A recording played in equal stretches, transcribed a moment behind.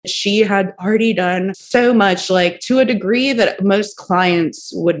She had already done so much, like to a degree that most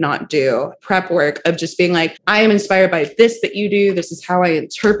clients would not do, prep work of just being like, I am inspired by this that you do. This is how I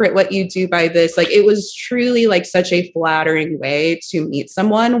interpret what you do by this. Like it was truly like such a flattering way to meet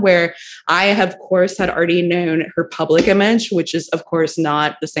someone where I, of course, had already known her public image, which is, of course,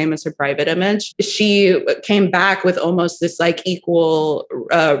 not the same as her private image. She came back with almost this like equal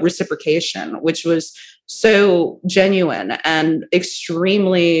reciprocation, which was so genuine and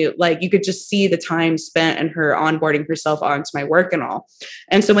extremely like you could just see the time spent in her onboarding herself onto my work and all.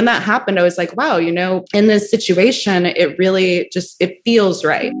 And so when that happened, I was like, wow, you know, in this situation, it really just, it feels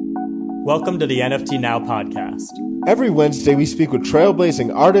right. Welcome to the NFT Now podcast. Every Wednesday, we speak with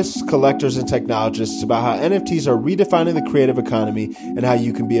trailblazing artists, collectors, and technologists about how NFTs are redefining the creative economy and how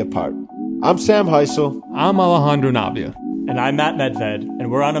you can be a part. I'm Sam Heisel. I'm Alejandro Navia. And I'm Matt Medved, and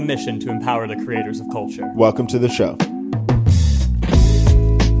we're on a mission to empower the creators of culture. Welcome to the show.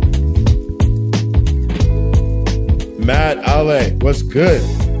 Matt, Ale, what's good?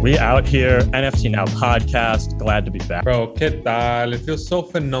 We out here, NFT Now podcast. Glad to be back. Bro, ¿qué tal? It feels so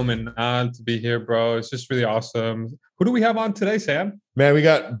phenomenal to be here, bro. It's just really awesome. Who do we have on today, Sam? Man, we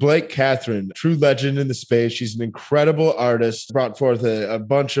got Blake Kathryn, true legend in the space. She's an incredible artist, brought forth a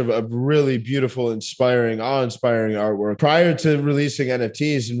bunch of really beautiful, awe-inspiring artwork. Prior to releasing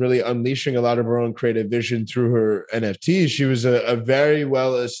NFTs and really unleashing a lot of her own creative vision through her NFTs, she was a very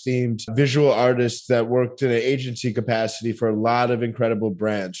well-esteemed visual artist that worked in an agency capacity for a lot of incredible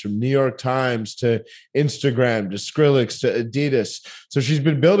brands, from New York Times to Instagram to Skrillex to Adidas. So she's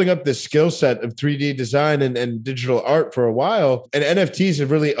been building up this skill set of 3D design and digital art for a while. And NFTs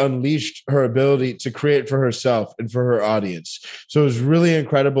have really unleashed her ability to create for herself and for her audience. So it was really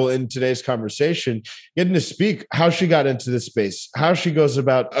incredible in today's conversation, getting to speak how she got into this space, how she goes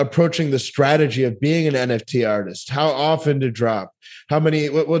about approaching the strategy of being an NFT artist, how often to drop,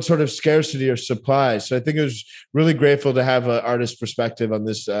 what sort of scarcity or supply. So I think it was really grateful to have an artist perspective on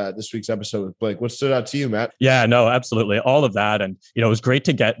this week's episode with Blake. What stood out to you, Matt? Yeah, no, absolutely. All of that. And, you know, it was great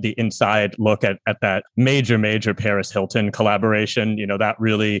to get the inside look at that major Paris Hilton collaboration. You know, that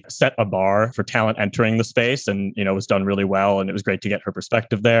really set a bar for talent entering the space and, you know, was done really well. And it was great to get her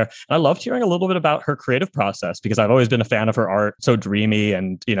perspective there. And I loved hearing a little bit about her creative process because I've always been a fan of her art. So dreamy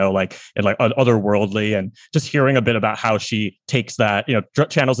and, you know, like otherworldly, and just hearing a bit about how she takes that, you know,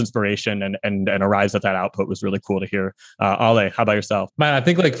 channels inspiration and arrives at that output was really cool to hear. Ale, how about yourself? Man, I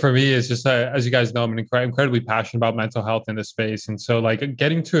think like for me, it's just, as you guys know, I'm incredibly passionate about mental health in this space. And so like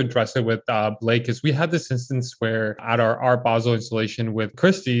getting to address it with Blake is we had this instance where at our Art Basel installation with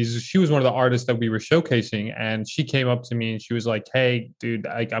Christie's, she was one of the artists that we were showcasing. And she came up to me and she was like, hey, dude,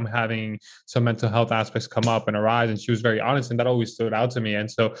 I'm having some mental health aspects come up and arise. And she was very honest. And that always stood out to me.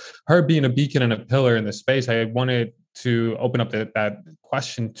 And so her being a beacon and a pillar in the space, I wanted to open up that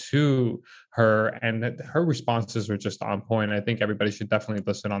question to her, and her responses were just on point. I think everybody should definitely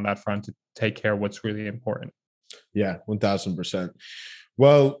listen on that front to take care of what's really important. Yeah, 1000%.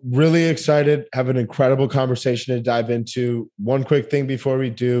 Well, really excited. Have an incredible conversation to dive into. One quick thing before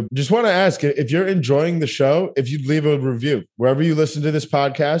we do, just want to ask if you're enjoying the show, if you'd leave a review wherever you listen to this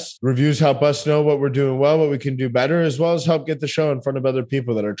podcast. Reviews help us know what we're doing well, what we can do better, as well as help get the show in front of other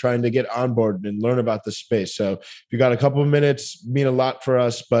people that are trying to get on board and learn about the space. So if you got a couple of minutes, mean a lot for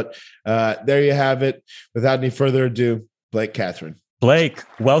us. But there you have it. Without any further ado, Blake Kathryn. Blake,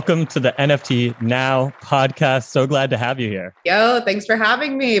 welcome to the NFT Now podcast. So glad to have you here. Yo, thanks for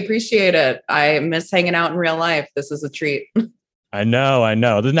having me. Appreciate it. I miss hanging out in real life. This is a treat. I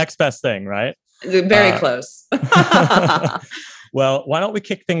know. The next best thing, right? Very close. Well, why don't we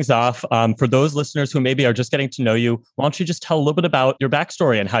kick things off? For those listeners who maybe are just getting to know you, why don't you just tell a little bit about your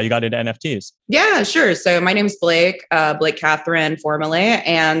backstory and how you got into NFTs? Yeah, sure. So my name is Blake Kathryn, formally,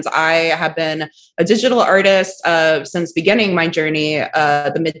 and I have been a digital artist since beginning my journey,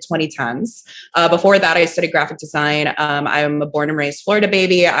 the mid-2010s. Before that, I studied graphic design. I'm a born and raised Florida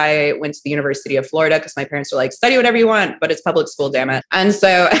baby. I went to the University of Florida because my parents were like, study whatever you want, but it's public school, damn it. And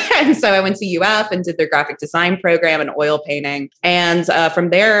so I went to UF and did their graphic design program and oil painting. And from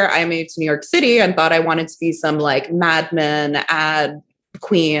there, I moved to New York City and thought I wanted to be some like Mad Men, ad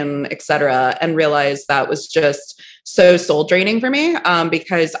queen, etc., and realized that was just so soul draining for me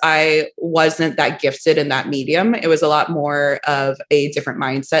because I wasn't that gifted in that medium. It was a lot more of a different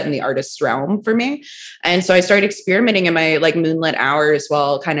mindset in the artist's realm for me. And so I started experimenting in my like moonlit hours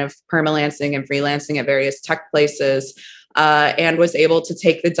while kind of permalancing and freelancing at various tech places. And was able to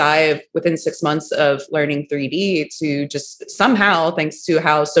take the dive within 6 months of learning 3D to just somehow, thanks to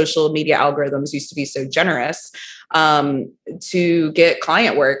how social media algorithms used to be so generous, to get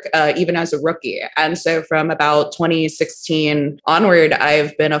client work, even as a rookie. And so from about 2016 onward,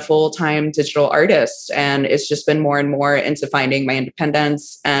 I've been a full-time digital artist, and it's just been more and more into finding my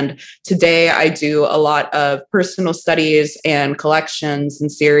independence. And today I do a lot of personal studies and collections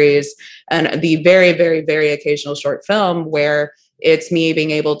and series, and the very, very, very occasional short film where it's me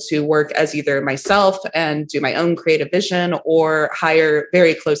being able to work as either myself and do my own creative vision, or hire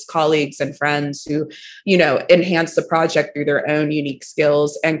very close colleagues and friends who, enhance the project through their own unique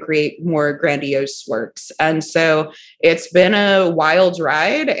skills and create more grandiose works. And so it's been a wild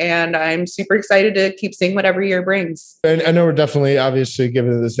ride, and I'm super excited to keep seeing what every year brings. And I know we're definitely, obviously,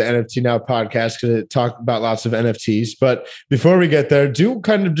 given this the NFT Now podcast, going to talk about lots of NFTs. But before we get there, do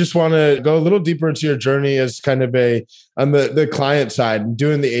kind of just want to go a little deeper into your journey as kind of on the client side and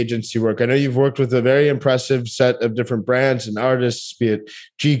doing the agency work. I know you've worked with a very impressive set of different brands and artists, be it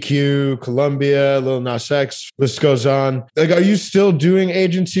GQ, Columbia, Lil Nas X, list goes on. Like, are you still doing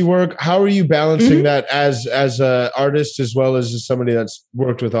agency work? How are you balancing that as an artist as well as somebody that's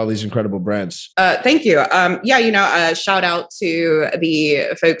worked with all these incredible brands? Thank you. Shout out to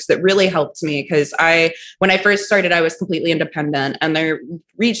the folks that really helped me, because when I first started, I was completely independent, and there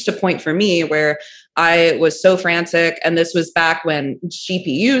reached a point for me where I was so frantic. And this was back when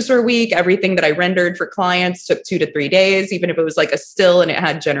GPUs were weak. Everything that I rendered for clients took 2 to 3 days, even if it was like a still and it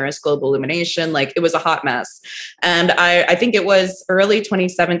had generous global illumination. Like, it was a hot mess. And I think it was early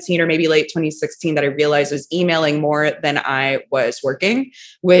 2017 or maybe late 2016 that I realized I was emailing more than I was working,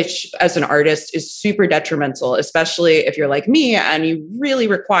 which as an artist is super detrimental, especially if you're like me and you really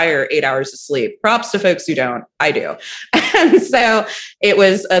require 8 hours of sleep. Props to folks who don't. I do. And so it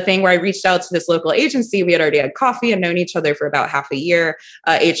was a thing where I reached out to this local agency. We had already had coffee and known each other for about half a year,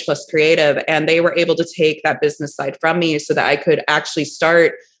 H Plus Creative, and they were able to take that business side from me so that I could actually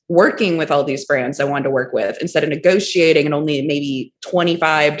start working with all these brands I wanted to work with, instead of negotiating and only maybe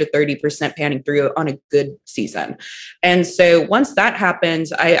 25 to 30% panning through on a good season. And so once that happened,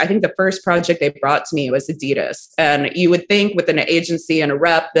 I think the first project they brought to me was Adidas. And you would think with an agency and a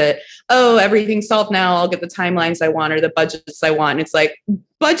rep that, oh, everything's solved now, I'll get the timelines I want or the budgets I want. And it's like,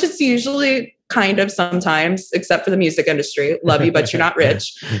 budgets usually kind of sometimes, except for the music industry. Love you, but you're not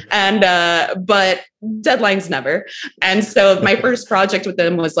rich. And, but deadlines never. And so my first project with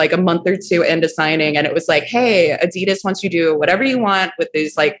them was like a month or two into signing. And it was like, hey, Adidas wants you to do whatever you want with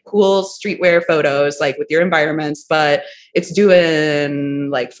these like cool streetwear photos, like with your environments, but it's due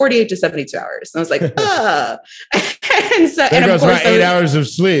in like 48 to 72 hours. And I was like, And so, there goes my 8 hours of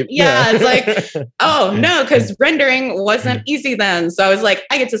sleep. Yeah. It's like, oh no, because rendering wasn't easy then. So I was like,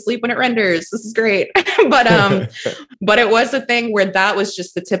 I get to sleep when it renders. This is great. But it was a thing where that was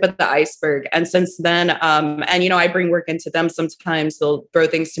just the tip of the iceberg. And since then, I bring work into them. Sometimes they'll throw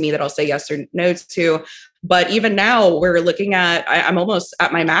things to me that I'll say yes or no to. But even now we're looking at, I'm almost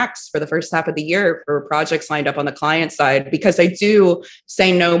at my max for the first half of the year for projects lined up on the client side, because I do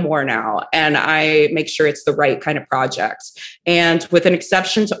say no more now. And I make sure it's the right kind of project. And with an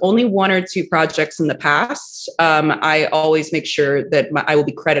exception to only 1 or 2 projects in the past, I always make sure that I will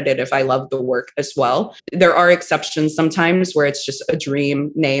be credited if I love the work as well. There are exceptions sometimes where it's just a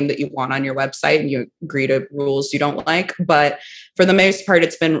dream name that you want on your website and you agree to rules you don't like. But for the most part,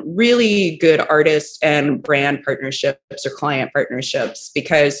 it's been really good artist and brand partnerships or client partnerships,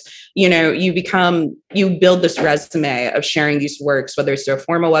 because, you build this resume of sharing these works, whether it's through a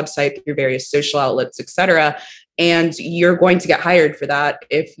formal website, through various social outlets, et cetera. And you're going to get hired for that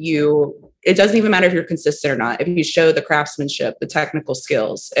it doesn't even matter if you're consistent or not, if you show the craftsmanship, the technical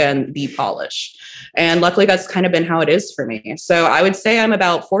skills, and the polish. And luckily, that's kind of been how it is for me. So I would say I'm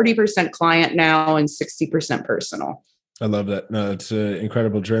about 40% client now and 60% personal. I love that. No, it's an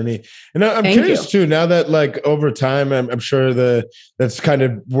incredible journey. And I'm curious too, now that like over time, I'm sure that's kind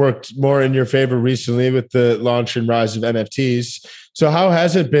of worked more in your favor recently with the launch and rise of NFTs. So how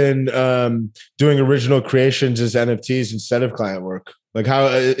has it been doing original creations as NFTs instead of client work? Like, how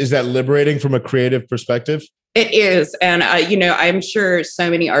is that liberating from a creative perspective? It is. And, I'm sure so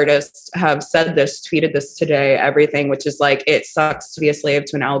many artists have said this, tweeted this today, everything, which is like, it sucks to be a slave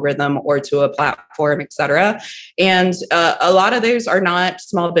to an algorithm or to a platform, et cetera. And a lot of those are not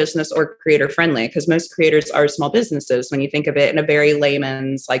small business or creator friendly, because most creators are small businesses when you think of it in a very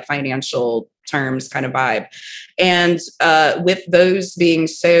layman's, like financial terms kind of vibe. And with those being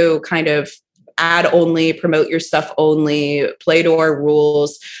so kind of ad only, promote your stuff only, play to our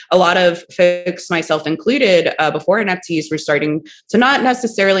rules. A lot of folks, myself included, before NFTs were starting to not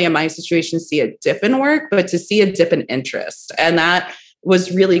necessarily in my situation see a dip in work, but to see a dip in interest. And that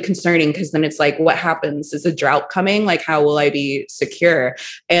was really concerning, because then it's like, what happens? Is a drought coming? Like, how will I be secure?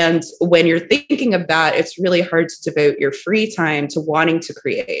 And when you're thinking of that, it's really hard to devote your free time to wanting to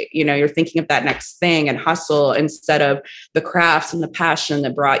create. You're thinking of that next thing and hustle instead of the craft and the passion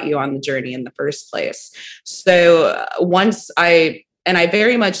that brought you on the journey in the first place. So I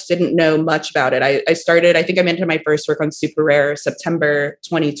very much didn't know much about it. I think I into my first work on Super Rare September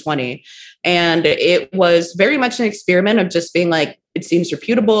 2020. And it was very much an experiment of just being like, it seems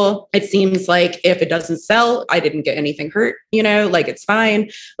reputable. It seems like if it doesn't sell, I didn't get anything hurt, like it's fine.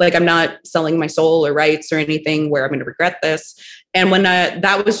 Like I'm not selling my soul or rights or anything where I'm going to regret this. And when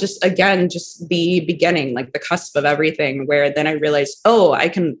that was just the beginning, like the cusp of everything, where then I realized, oh, I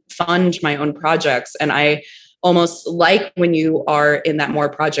can fund my own projects. And I almost like when you are in that more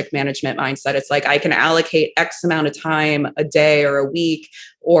project management mindset, it's like I can allocate X amount of time a day or a week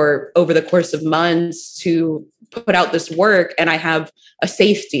or over the course of months to put out this work, and I have a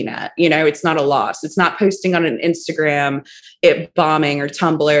safety net. It's not a loss. It's not posting on an Instagram, it bombing, or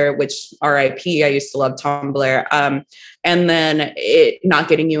Tumblr, which RIP, I used to love Tumblr. And then it not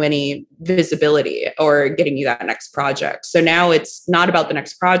getting you any visibility or getting you that next project. So now it's not about the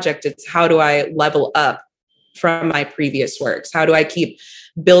next project. It's how do I level up from my previous works? How do I keep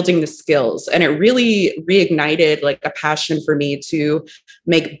building the skills? And it really reignited like a passion for me to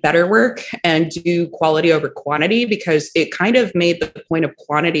make better work and do quality over quantity, because it kind of made the point of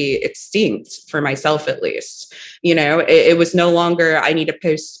quantity extinct for myself, at least. It was no longer, I need to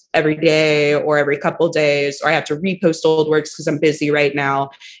post every day or every couple days, or I have to repost old works because I'm busy right now.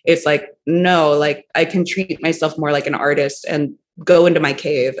 It's like, no, like I can treat myself more like an artist and go into my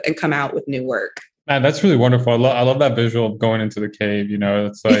cave and come out with new work. Man, that's really wonderful. I love that visual of going into the cave.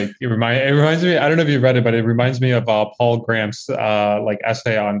 It's like it reminds me. I don't know if you read it, but it reminds me of Paul Graham's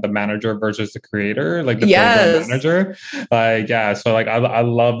essay on the manager versus the creator, like the program manager. So I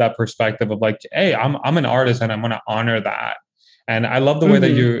love that perspective of like, hey, I'm an artist and I'm going to honor that. And I love the way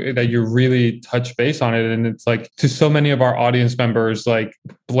that you really touch base on it. And it's like, to so many of our audience members, like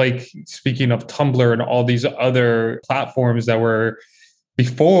Blake, speaking of Tumblr and all these other platforms that were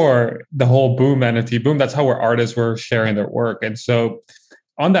before the whole NFT boom, that's how our artists were sharing their work. And so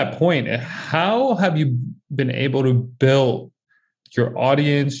on that point, how have you been able to build your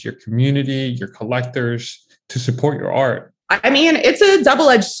audience, your community, your collectors to support your art? I mean, it's a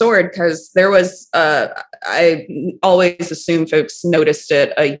double-edged sword, because there was, I always assume folks noticed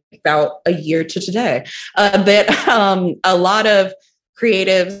it about a year to today, that a lot of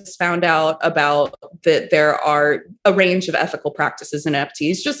creatives found out about that there are a range of ethical practices in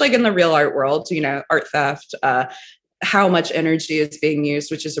NFTs, just like in the real art world, art theft, how much energy is being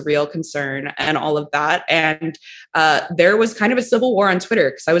used, which is a real concern, and all of that. And there was kind of a civil war on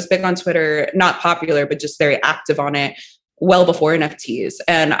Twitter, because I was big on Twitter, not popular, but just very active on it well before NFTs.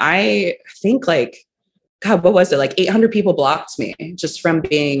 And I think God, what was it? Like 800 people blocked me just from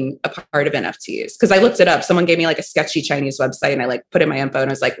being a part of NFTs. Because I looked it up. Someone gave me like a sketchy Chinese website, and I put in my info, and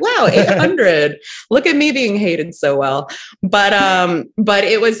I was like, wow, 800. Look at me being hated so well. But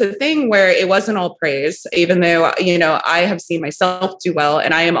it was a thing where it wasn't all praise, even though, I have seen myself do well,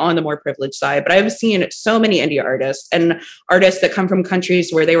 and I am on the more privileged side, but I've seen so many indie artists and artists that come from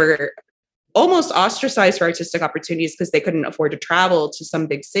countries where they were almost ostracized for artistic opportunities because they couldn't afford to travel to some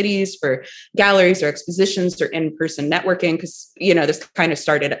big cities for galleries or expositions or in-person networking. Because, this kind of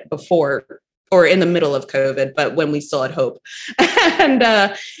started before or in the middle of COVID, but when we still had hope. And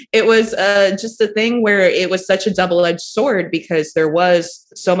it was just a thing where it was such a double-edged sword, because there was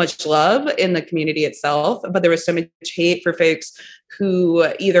so much love in the community itself, but there was so much hate for folks who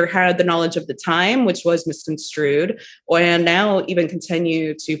either had the knowledge of the time, which was misconstrued, and now even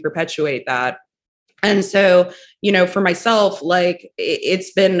continue to perpetuate that. And so, for myself,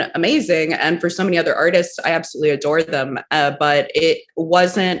 it's been amazing. And for so many other artists, I absolutely adore them. But it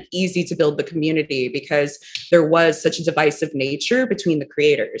wasn't easy to build the community, because there was such a divisive nature between the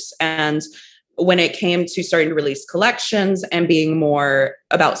creators. And when it came to starting to release collections and being more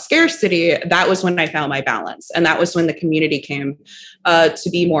about scarcity, that was when I found my balance. And that was when the community came to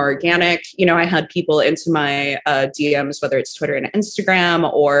be more organic. I had people into my DMs, whether it's Twitter and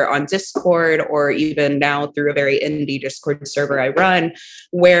Instagram or on Discord, or even now through a very indie Discord server I run,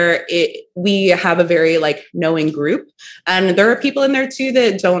 where we have a very knowing group. And there are people in there too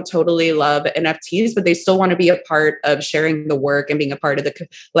that don't totally love NFTs, but they still want to be a part of sharing the work and being a part of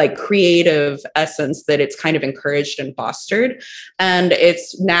the creative essence that it's kind of encouraged and fostered. And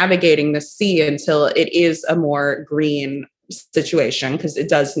it's navigating the sea until it is a more green situation, because it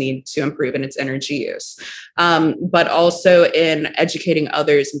does need to improve in its energy use. But also in educating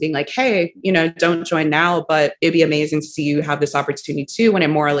others and being like, hey, don't join now, but it'd be amazing to see you have this opportunity too when it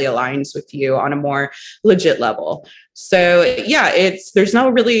morally aligns with you on a more legit level. So yeah, there's no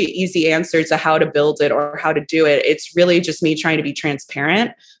really easy answer to how to build it or how to do it. It's really just me trying to be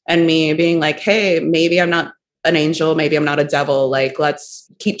transparent and me being like, hey, maybe I'm not an angel, maybe I'm not a devil. Like, let's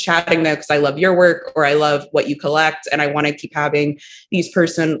keep chatting though, because I love your work or I love what you collect. And I want to keep having these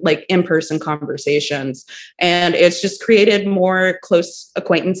in-person conversations. And it's just created more close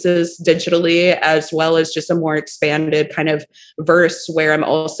acquaintances digitally, as well as just a more expanded kind of verse where I'm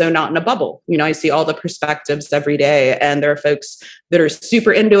also not in a bubble. I see all the perspectives every day, and there are folks that are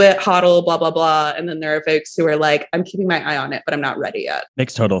super into it, hodl, blah, blah, blah. And then there are folks who are like, I'm keeping my eye on it, but I'm not ready yet.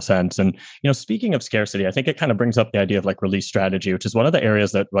 Makes total sense. And, speaking of scarcity, I think it kind of brings up the idea of like release strategy, which is one of the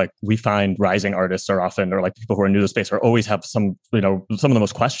areas that like we find rising artists are often, or like people who are new to the space, are always have some of the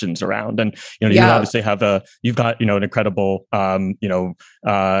most questions around. And, you obviously have you've got, an incredible,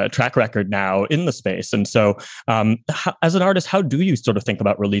 track record now in the space. And so as an artist, how do you sort of think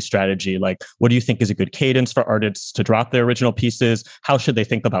about release strategy? Like, what do you think is a good cadence for artists to drop their original pieces? How should they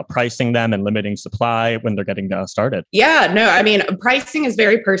think about pricing them and limiting supply when they're getting started? Yeah, no, I mean, pricing is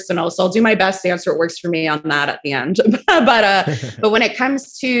very personal. So I'll do my best to answer what works for me on that at the end. But when it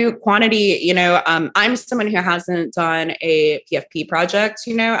comes to quantity, I'm someone who hasn't done a PFP project.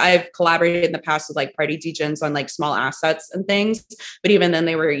 I've collaborated in the past with like party DJs on like small assets and things, but even then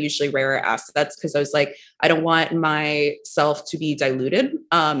they were usually rarer assets because I was like, I don't want myself to be diluted.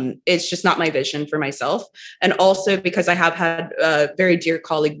 It's just not my vision for myself. And also because I have had very dear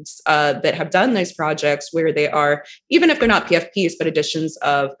colleagues that have done those projects where they are, even if they're not PFPs, but editions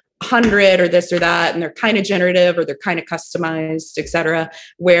of 100 or this or that, and they're kind of generative or they're kind of customized, et cetera,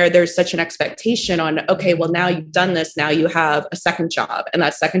 where there's such an expectation on, okay, well, now you've done this, now you have a second job, and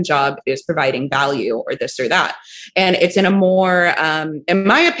that second job is providing value or this or that. And it's in a more, in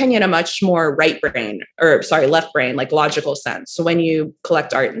my opinion, a much more left brain, like logical sense. So when you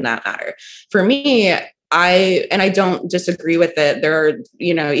collect art in that matter, for me, I don't disagree with it. There are,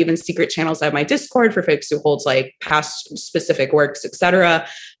 even secret channels on my Discord for folks who hold like past specific works, et cetera.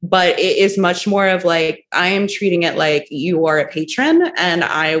 But it is much more of like, I am treating it like you are a patron and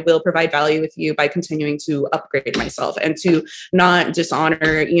I will provide value with you by continuing to upgrade myself and to not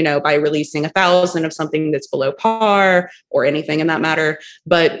dishonor, by releasing 1,000 of something that's below par or anything in that matter,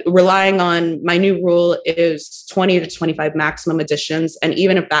 but relying on my new rule is 20 to 25 maximum editions. And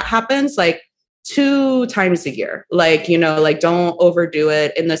even if that happens, like 2 times a year, don't overdo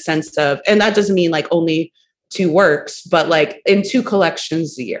it in the sense of, and that doesn't mean like only 2 works, but like in 2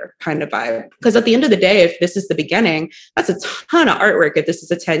 collections a year kind of vibe. Because at the end of the day, if this is the beginning, that's a ton of artwork. If this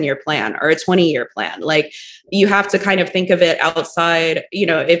is a 10-year plan or a 20-year plan, like you have to kind of think of it outside,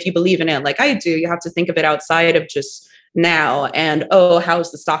 if you believe in it, like I do, you have to think of it outside of just now and, oh,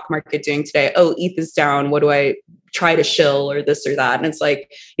 how's the stock market doing today? Oh, ETH is down. What do I try to shill or this or that? And it's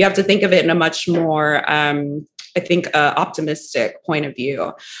like, you have to think of it in a much more, optimistic point of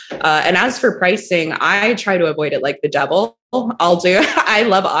view. And as for pricing, I try to avoid it like the devil. I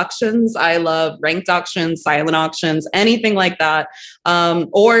love auctions. I love ranked auctions, silent auctions, anything like that.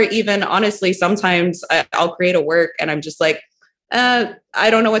 Or even honestly, sometimes I'll create a work and I'm just like, I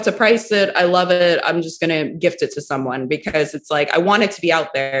don't know what to price it. I love it. I'm just going to gift it to someone because it's like, I want it to be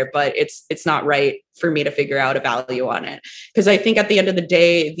out there, but it's not right for me to figure out a value on it. Because I think at the end of the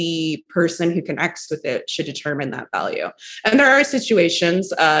day, the person who connects with it should determine that value. And there are situations,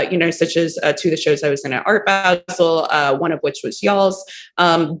 such as 2 of the shows I was in at Art Basel, one of which was y'all's,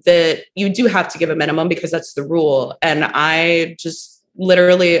 that you do have to give a minimum because that's the rule. And I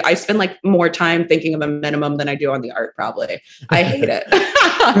spend like more time thinking of a minimum than I do on the art, probably. I hate it.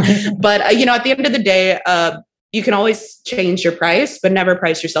 But, at the end of the day, you can always change your price, but never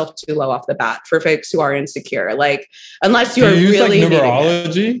price yourself too low off the bat for folks who are insecure. Like, unless you're really like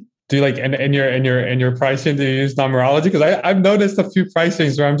numerology. Do you like in your pricing? Do you use numerology? Because I've noticed a few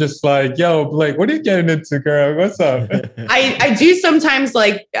pricings where I'm just like, yo, Blake, what are you getting into, girl? What's up? I do sometimes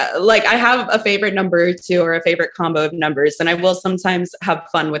like I have a favorite number or 2 or a favorite combo of numbers, and I will sometimes have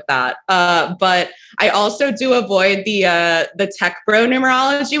fun with that. But I also do avoid the tech bro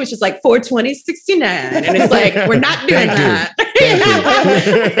numerology, which is like 42069, and it's like we're not doing that.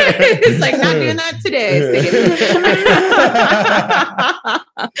 It's like not doing that today.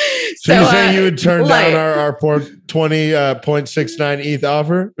 So you're saying you would turn down our 420.69 ETH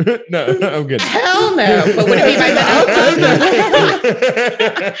offer? No, I'm good. Hell no. But would it be my minimum?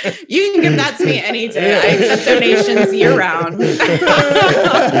 You can give that to me any day. I accept donations year round.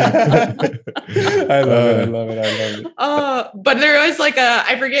 I love it. But there was like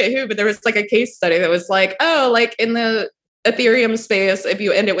I forget who, but there was like a case study that was like, oh, like in the Ethereum space, if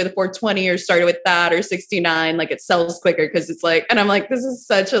you end it with 420 or started with that or 69, like it sells quicker because it's like, and I'm like, this is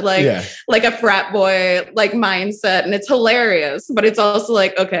such a like a frat boy like mindset, and it's hilarious, but it's also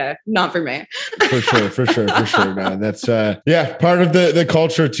like, okay, not for me. for sure, man. That's part of the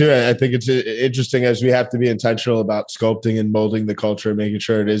culture too. I think it's interesting as we have to be intentional about sculpting and molding the culture, making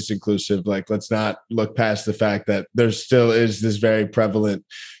sure it is inclusive. Like, let's not look past the fact that there still is this very prevalent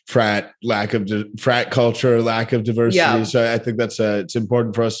frat culture, lack of diversity. Yeah. So I think that's it's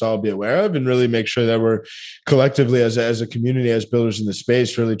important for us to all be aware of and really make sure that we're collectively as a community, as builders in the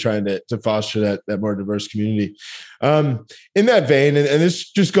space, really trying to foster that more diverse community. In that vein, and this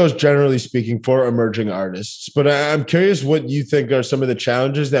just goes generally speaking for emerging artists, but I'm curious what you think are some of the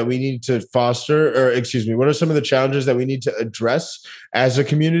challenges that we need to foster, or excuse me, what are some of the challenges that we need to address as a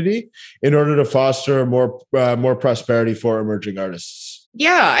community in order to foster more prosperity for emerging artists?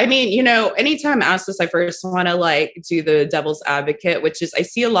 Yeah. I mean, anytime asked this, I first want to like do the devil's advocate, which is I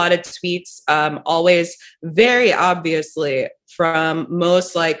see a lot of tweets, always very obviously from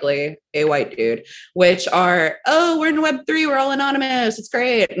most likely a white dude, which are, oh, we're in Web3, we're all anonymous, it's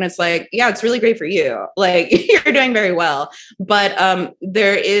great. And it's like, yeah, it's really great for you. Like you're doing very well. But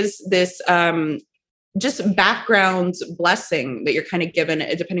there is this just background blessing that you're kind of given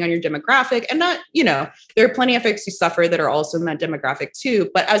depending on your demographic, and not, there are plenty of folks who suffer that are also in that demographic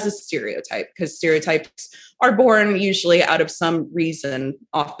too, but as a stereotype, because stereotypes are born usually out of some reason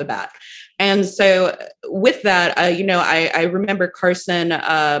off the bat. And so with that, I remember Carson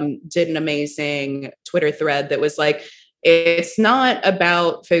did an amazing Twitter thread that was like, it's not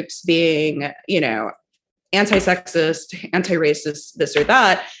about folks being, anti-sexist, anti-racist, this or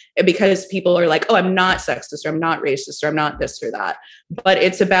that, because people are like, oh, I'm not sexist, or I'm not racist, or I'm not this or that. But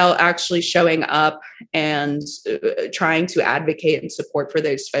it's about actually showing up and trying to advocate and support for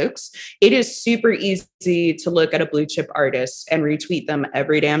those folks. It is super easy to look at a blue chip artist and retweet them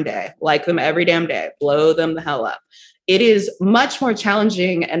every damn day, like them every damn day, blow them the hell up. It is much more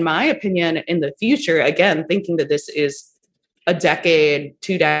challenging, in my opinion, in the future, again, thinking that this is a decade,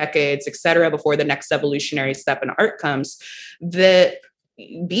 2 decades, et cetera, before the next evolutionary step in art comes, that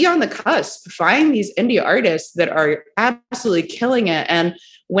be on the cusp, find these indie artists that are absolutely killing it. And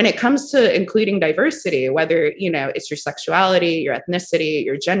when it comes to including diversity, whether, it's your sexuality, your ethnicity,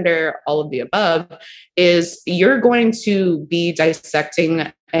 your gender, all of the above, is you're going to be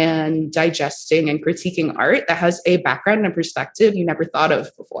dissecting and digesting and critiquing art that has a background and perspective you never thought of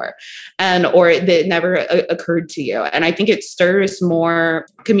before, or that never occurred to you. And I think it stirs more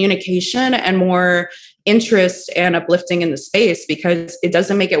communication and more interest and uplifting in the space, because it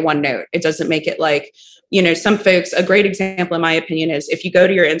doesn't make it one note. It doesn't make it like, some folks, a great example in my opinion is if you go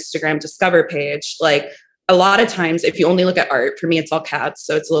to your Instagram Discover page, like a lot of times, if you only look at art, for me, it's all cats,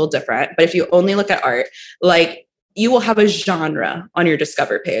 so it's a little different. But if you only look at art, like you will have a genre on your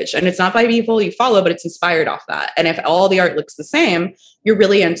Discover page, and it's not by people you follow, but it's inspired off that. And if all the art looks the same, you're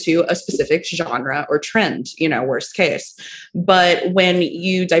really into a specific genre or trend, worst case. But when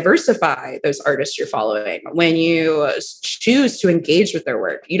you diversify those artists you're following, when you choose to engage with their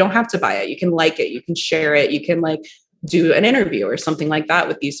work, you don't have to buy it. You can like it, you can share it, you can like do an interview or something like that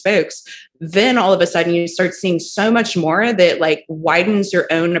with these folks, then all of a sudden you start seeing so much more that like widens your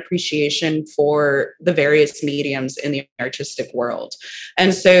own appreciation for the various mediums in the artistic world.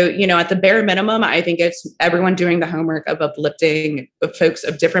 And so, at the bare minimum, I think it's everyone doing the homework of uplifting folks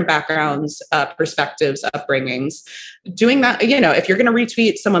of different backgrounds, perspectives, upbringings, doing that. If you're going to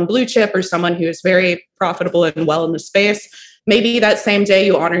retweet someone blue chip or someone who is very profitable and well in the space, maybe that same day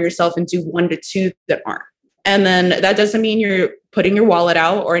you honor yourself and do 1 to 2 that aren't. And then that doesn't mean you're putting your wallet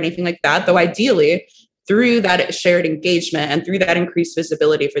out or anything like that, though ideally through that shared engagement and through that increased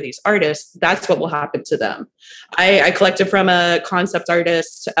visibility for these artists, that's what will happen to them. I collected from a concept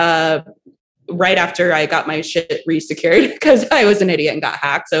artist right after I got my shit resecured because I was an idiot and got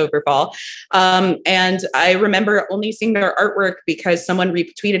hacked over fall. And I remember only seeing their artwork because someone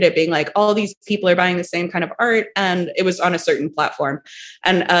retweeted it being like, all these people are buying the same kind of art. And it was on a certain platform.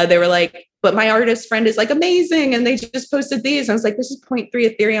 And they were like, but my artist friend is like amazing. And they just posted these. And I was like, this is 0.3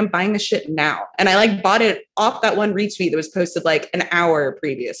 Ethereum, buying the shit now. And I like bought it off that one retweet that was posted like an hour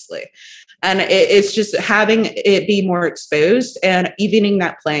previously. And it's just having it be more exposed and evening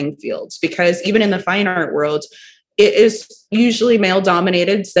that playing field, because even in the fine art world, it is usually male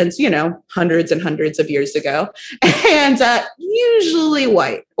dominated since, hundreds and hundreds of years ago, and usually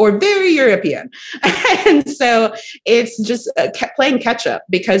white or very European. And so it's just playing catch up,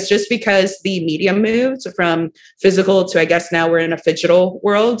 because the medium moved from physical to, I guess now we're in a digital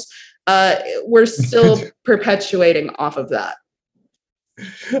world, we're still perpetuating off of that.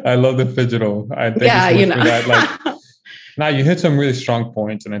 I love the digital. I think so much for that. Now, you hit some really strong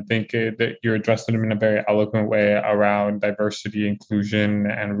points, and I think that you're addressing them in a very eloquent way around diversity,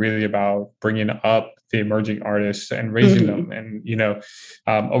 inclusion, and really about bringing up the emerging artists and raising them. And,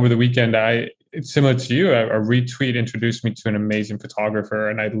 over the weekend, it's similar to you, a retweet introduced me to an amazing photographer,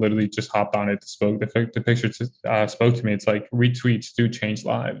 and I literally just hopped on it. The picture spoke to me. It's like, retweets do change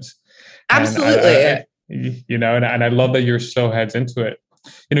lives. Absolutely. And I love that you're so heads into it.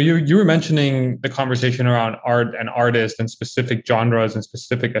 You were mentioning the conversation around art and artists and specific genres and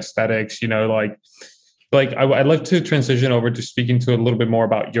specific aesthetics, I'd like to transition over to speaking to a little bit more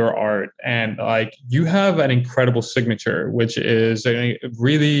about your art. And you have an incredible signature, which is a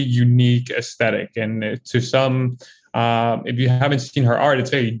really unique aesthetic. And to some, if you haven't seen her art, it's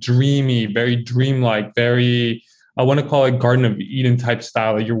very dreamy, very dreamlike, very, I want to call it Garden of Eden type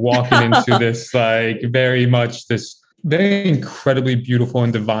style. You're walking into this, very much this very incredibly beautiful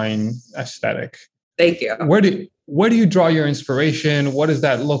and divine aesthetic. Thank you. Where do you draw your inspiration? What does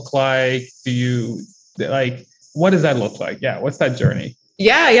that look like? What does that look like? Yeah. What's that journey?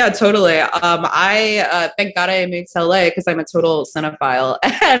 Yeah, totally. I thank God I moved to LA because I'm a total cinephile,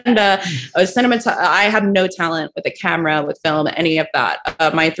 and I have no talent with a camera, with film, any of that.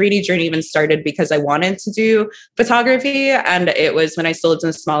 My 3D journey even started because I wanted to do photography, and it was when I still lived in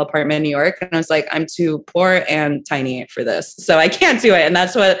a small apartment in New York, and I was like, I'm too poor and tiny for this, so I can't do it. And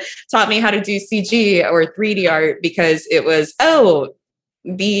that's what taught me how to do CG or 3D art, because it was,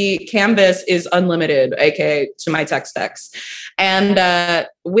 the canvas is unlimited, aka to my tech specs. And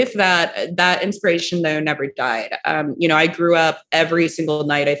with that inspiration, though, never died. I grew up every single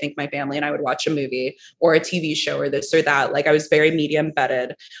night. I think my family and I would watch a movie or a TV show or this or that. I was very media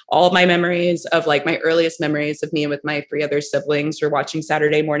embedded. All of my memories of my earliest memories of me and with my 3 other siblings were watching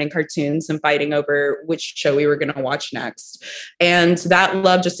Saturday morning cartoons and fighting over which show we were going to watch next. And that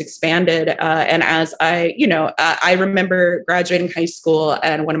love just expanded. And as I remember graduating high school,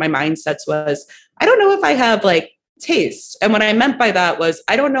 and one of my mindsets was, I don't know if I have taste. And what I meant by that was,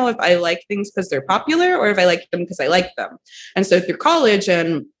 I don't know if I like things because they're popular or if I like them because I like them. And so through college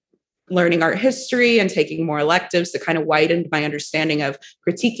and learning art history and taking more electives, that kind of widened my understanding of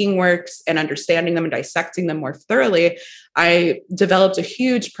critiquing works and understanding them and dissecting them more thoroughly. I developed a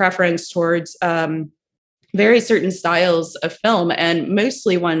huge preference towards very certain styles of film, and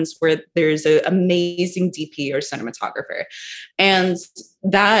mostly ones where there's an amazing DP or cinematographer. And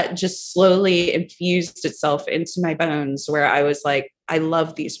that just slowly infused itself into my bones, where I was like, I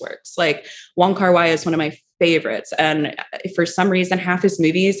love these works. Wong Kar-wai is one of my favorites. And for some reason, half his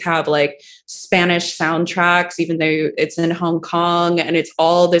movies have Spanish soundtracks, even though it's in Hong Kong, and it's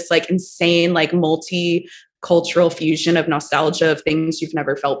all this insane, multi-cultural fusion of nostalgia of things you've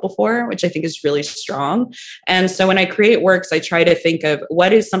never felt before, which I think is really strong. And so when I create works, I try to think of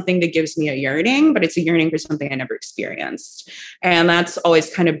what is something that gives me a yearning, but it's a yearning for something I never experienced. And that's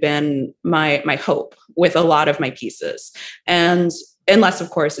always kind of been my hope with a lot of my pieces. And unless,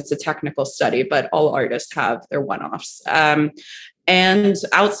 of course, it's a technical study, but all artists have their one-offs. And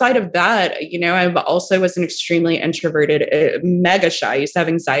outside of that, I also was an extremely introverted, mega shy. I used to have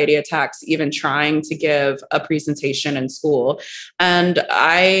anxiety attacks, even trying to give a presentation in school. And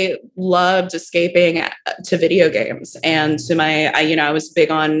I loved escaping to video games and to I was big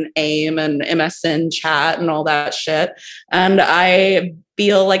on AIM and MSN chat and all that shit. And I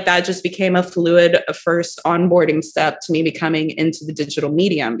feel like that just became a fluid first onboarding step to me becoming into the digital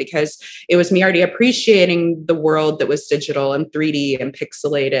medium, because it was me already appreciating the world that was digital and 3D and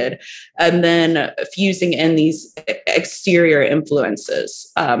pixelated, and then fusing in these exterior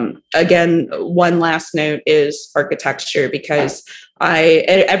influences. Again, one last note is architecture, because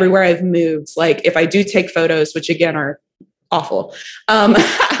everywhere I've moved, if I do take photos, which again are awful.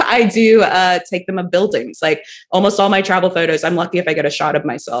 I do take them of buildings. Almost all my travel photos, I'm lucky if I get a shot of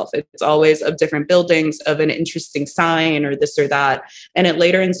myself. It's always of different buildings, of an interesting sign or this or that. And it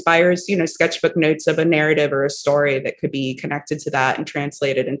later inspires, sketchbook notes of a narrative or a story that could be connected to that and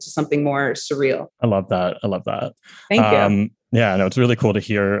translated into something more surreal. I love that. Thank you. Yeah, no, it's really cool to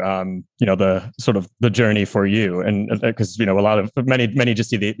hear, the sort of the journey for you, and because a lot of many just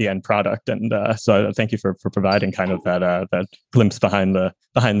see the end product, and so thank you for providing kind of that glimpse behind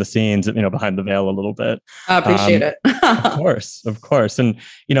the scenes, behind the veil a little bit. I appreciate it. Of course, and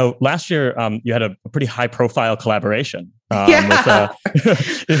last year you had a pretty high profile collaboration. Yeah.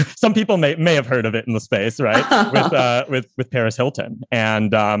 With, some people may have heard of it in the space, right? With Paris Hilton,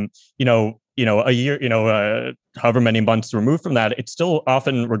 and a year, however many months removed from that, it's still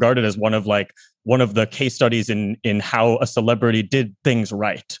often regarded as one of the case studies in how a celebrity did things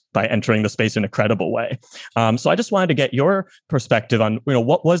right by entering the space in a credible way. So I just wanted to get your perspective on,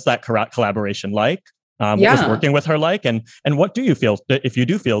 what was that collaboration like? What was working with her like, and what do you feel, if you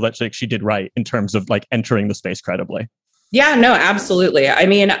do feel that she did right in terms of entering the space credibly? Yeah, no, absolutely. I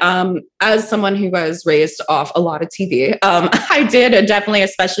mean, as someone who was raised off a lot of TV, I did definitely,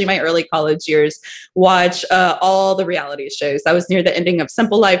 especially my early college years, watch all the reality shows. I was near the ending of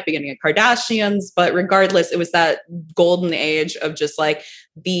Simple Life, beginning of Kardashians, but regardless, it was that golden age of just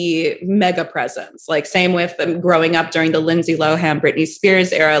the mega presence. Same with growing up during the Lindsay Lohan, Britney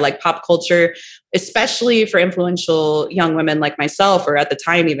Spears era, pop culture, especially for influential young women like myself, or at the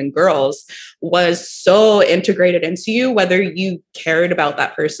time, even girls, was so integrated into you, whether you cared about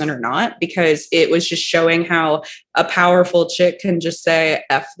that person or not, because it was just showing how a powerful chick can just say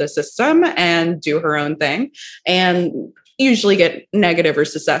F the system and do her own thing, and usually get negative or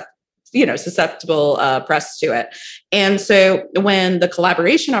susceptible press to it. And so when the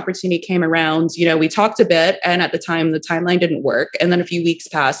collaboration opportunity came around, we talked a bit, and at the time the timeline didn't work. And then a few weeks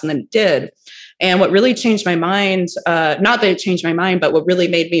passed, and then it did. And what really changed my mind, not that it changed my mind, but what really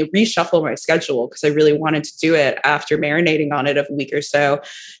made me reshuffle my schedule, because I really wanted to do it after marinating on it a week or so,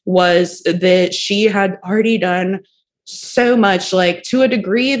 was that she had already done so much, to a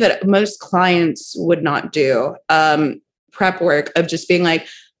degree that most clients would not do, prep work of just being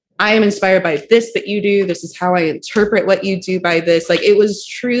I am inspired by this that you do. This is how I interpret what you do by this. It was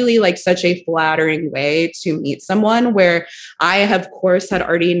truly such a flattering way to meet someone, where I, of course, had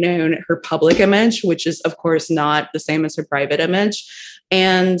already known her public image, which is, of course, not the same as her private image.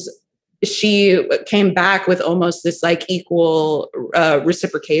 And she came back with almost this equal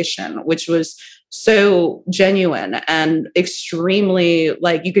reciprocation, which was so genuine and extremely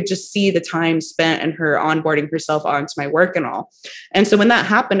you could just see the time spent in her onboarding herself onto my work and all. And so when that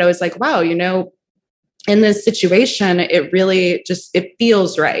happened, I was like, wow, in this situation, it really it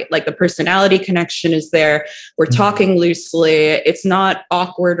feels right. The personality connection is there. We're talking loosely. It's not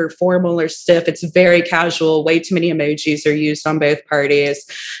awkward or formal or stiff. It's very casual. Way too many emojis are used on both parties.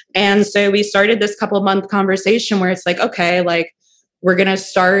 And so we started this couple-month conversation where it's okay, we're going to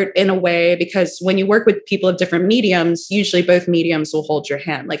start in a way, because when you work with people of different mediums, usually both mediums will hold your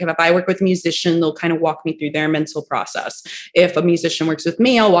hand. If I work with a musician, they'll kind of walk me through their mental process. If a musician works with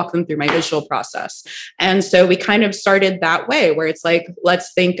me, I'll walk them through my visual process. And so we kind of started that way, where it's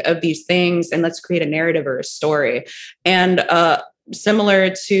let's think of these things and let's create a narrative or a story. And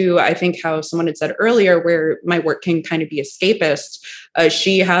similar to, I think, how someone had said earlier, where my work can kind of be escapist.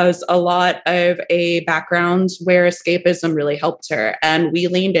 She has a lot of a background where escapism really helped her, and we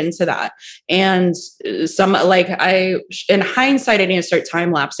leaned into that. And in hindsight, I didn't start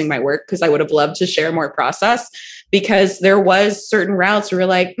time lapsing my work, because I would have loved to share more process, because there was certain routes where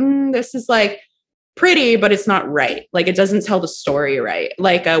we're this is pretty, but it's not right. It doesn't tell the story right.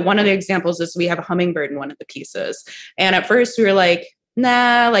 One of the examples is we have a hummingbird in one of the pieces. And at first we were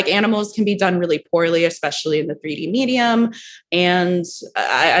nah, animals can be done really poorly, especially in the 3D medium. And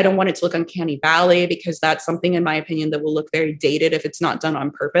I don't want it to look uncanny valley, because that's something, in my opinion, that will look very dated if it's not done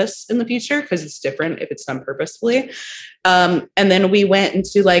on purpose in the future, because it's different if it's done purposefully. And then we went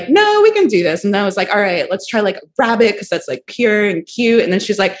into no, we can do this. And I was all right, let's try a rabbit, because that's pure and cute. And then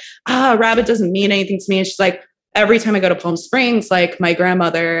she's rabbit doesn't mean anything to me. And she's every time I go to Palm Springs, my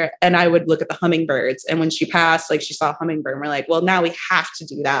grandmother and I would look at the hummingbirds. And when she passed, she saw a hummingbird, and we're well, now we have to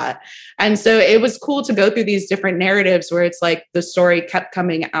do that. And so it was cool to go through these different narratives where it's the story kept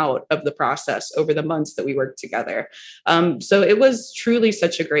coming out of the process over the months that we worked together. So it was truly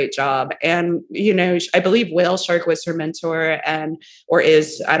such a great job. And, I believe Whale Shark was her mentor, or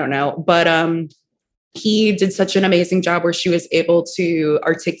is, I don't know, but, he did such an amazing job where she was able to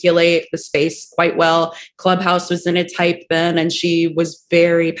articulate the space quite well. Clubhouse was in its hype then, and she was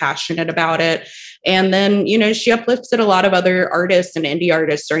very passionate about it. And then, she uplifted a lot of other artists and indie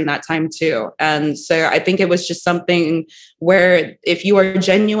artists during that time too. And so I think it was just something where if you are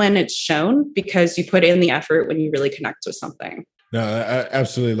genuine, it's shown, because you put in the effort when you really connect with something. No, I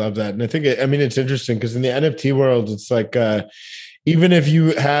absolutely love that. And I think, it's interesting, because in the NFT world, it's even if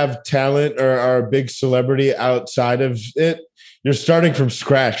you have talent or are a big celebrity outside of it, you're starting from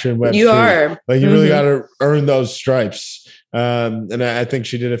scratch in Web3. You are. Like, you really got to earn those stripes. And I think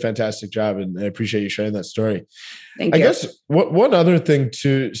she did a fantastic job, and I appreciate you sharing that story. Thank you. I guess one other thing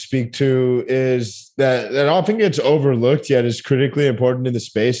to speak to is that I don't think it's overlooked yet is critically important in the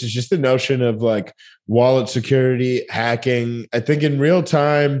space is just the notion of like wallet security, hacking. I think in real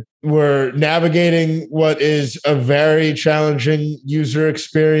time, we're navigating what is a very challenging user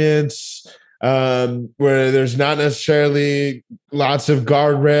experience, where there's not necessarily lots of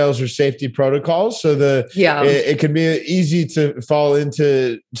guardrails or safety protocols. So it can be easy to fall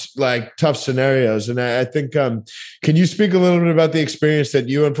into like tough scenarios. And I think, can you speak a little bit about the experience that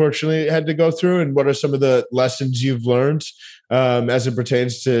you unfortunately had to go through, and what are some of the lessons you've learned as it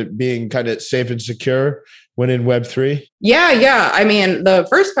pertains to being kind of safe and secure when in Web3? Yeah. I mean, the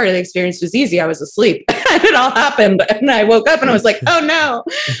first part of the experience was easy. I was asleep. It all happened. And I woke up and I was like, oh no.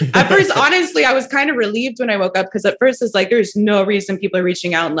 At first, honestly, I was kind of relieved when I woke up, because at first it's like, there's no reason people are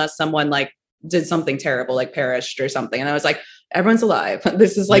reaching out unless someone like did something terrible, like perished or something. And I was like, everyone's alive.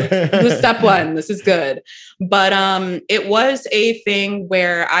 This is like the step one. This is good. But it was a thing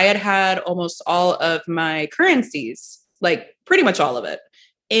where I had almost all of my currencies, like pretty much all of it,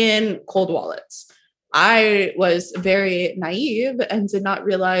 in cold wallets. I was very naive and did not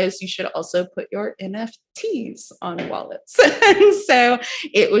realize you should also put your NFTs on wallets. And so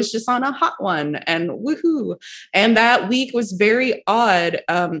it was just on a hot one, and woohoo. And that week was very odd.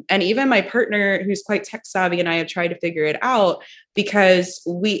 And even my partner, who's quite tech savvy, and I have tried to figure it out, because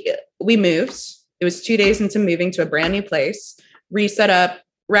we moved. It was 2 days into moving to a brand new place, reset up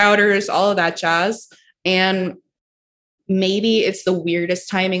routers, all of that jazz. And maybe it's the weirdest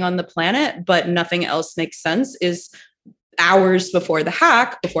timing on the planet, but nothing else makes sense, is hours before the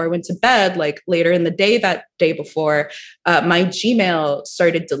hack, before I went to bed, like later in the day, that day before, my Gmail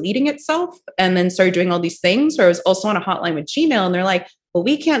started deleting itself and then started doing all these things. Where I was also on a hotline with Gmail, and they're like, well,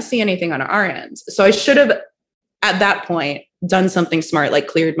 we can't see anything on our end. So I should have, at that point, done something smart, like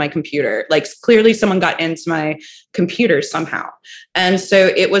cleared my computer. Like clearly someone got into my computer somehow. And so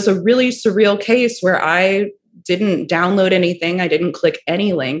it was a really surreal case where I didn't download anything. I didn't click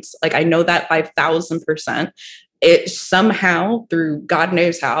any links. Like, I know that 5,000%. It somehow, through God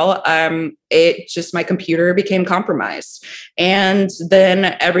knows how, my computer became compromised. And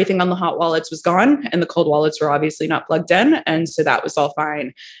then everything on the hot wallets was gone, and the cold wallets were obviously not plugged in. And so that was all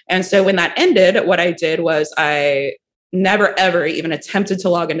fine. And so when that ended, what I did was I never, ever even attempted to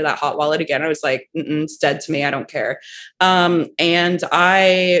log into that hot wallet again. I was like, it's dead to me. I don't care. And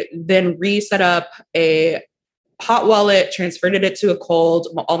I then reset up a hot wallet, transferred it to a cold.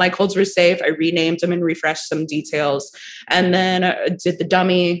 All my colds were safe. I renamed them and refreshed some details, and then did the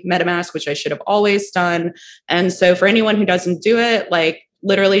dummy MetaMask, which I should have always done. And so for anyone who doesn't do it, like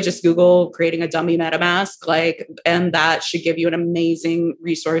literally just Google creating a dummy MetaMask, and that should give you an amazing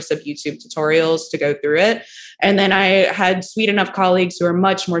resource of YouTube tutorials to go through it. And then I had sweet enough colleagues who are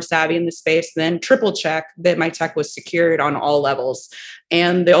much more savvy in the space, then triple check that my tech was secured on all levels.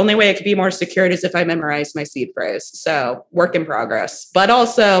 And the only way it could be more secured is if I memorized my seed phrase. So work in progress, but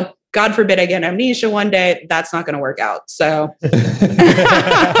also, God forbid I get amnesia one day, that's not going to work out. So yeah.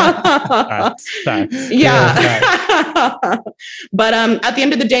 But at the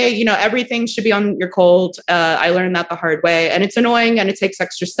end of the day, everything should be on your cold. I learned that the hard way, and it's annoying and it takes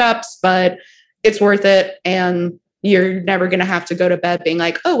extra steps, but it's worth it. And you're never going to have to go to bed being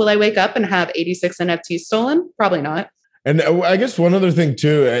like, oh, will I wake up and have 86 NFTs stolen? Probably not. And I guess one other thing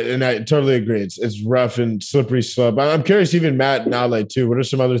too, and I totally agree, it's rough and slippery slope. I'm curious, even Matt and Ale too, what are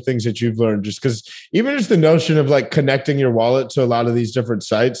some other things that you've learned? Just because even just the notion of like connecting your wallet to a lot of these different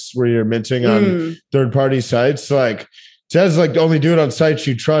sites where you're minting on third-party sites, like it says like only do it on sites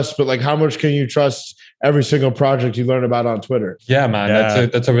you trust, but like how much can you trust every single project you learn about on Twitter? Yeah, man,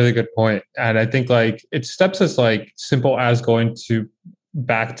 that's a really good point. And I think like it steps as like simple as going to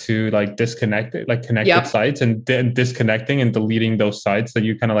back to like connected sites and then disconnecting and deleting those sites that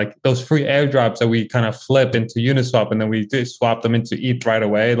you kind of like those free airdrops that we kind of flip into Uniswap and then we swap them into ETH right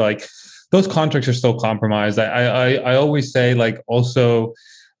away. Like those contracts are still compromised. I always say like also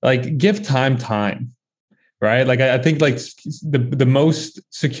like give time, right? Like I think like the most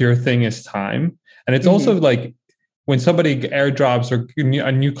secure thing is time. And it's also like when somebody airdrops or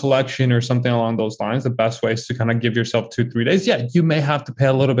a new collection or something along those lines, the best way is to kind of give yourself 2-3 days. Yeah, you may have to pay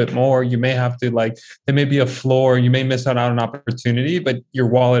a little bit more. You may have to there may be a floor. You may miss out on an opportunity, but your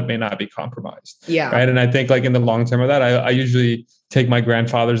wallet may not be compromised. Yeah. Right. And I think like in the long term of that, I usually take my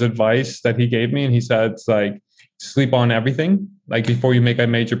grandfather's advice that he gave me. And he said, it's like, sleep on everything. Like before you make a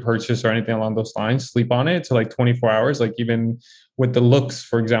major purchase or anything along those lines, sleep on it to like 24 hours. Like even with the looks,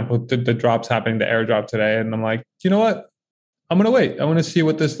 for example, the drops happening, the airdrop today. And I'm like, you know what? I'm going to wait. I want to see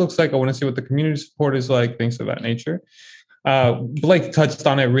what this looks like. I want to see what the community support is like, things of that nature. Blake touched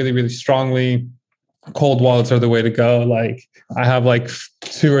on it really, really strongly. Cold wallets are the way to go. Like I have like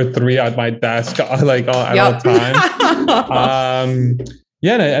 2 or 3 at my desk, like at all time.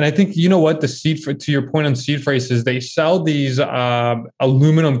 Yeah, and I think, you know what, to your point on seed phrases, they sell these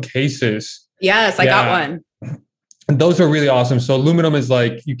aluminum cases. Yes, I got one. And those are really awesome. So aluminum is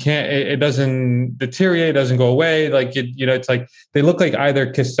like, it doesn't deteriorate, it doesn't go away. Like, it's like, they look like either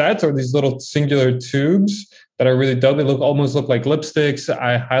cassettes or these little singular tubes that are really dope. They almost look like lipsticks.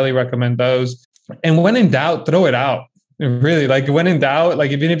 I highly recommend those. And when in doubt, throw it out. Really, like when in doubt,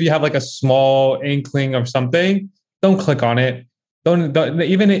 like even if you have like a small inkling of something, don't click on it. Don't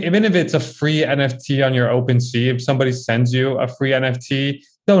even if it's a free NFT on your OpenSea, if somebody sends you a free NFT,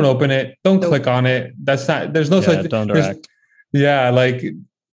 don't open it. Don't click on it. That's not, there's no such, don't direct. Like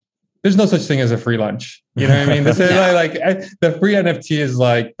there's no such thing as a free lunch. You know what I mean? This is like the free NFT is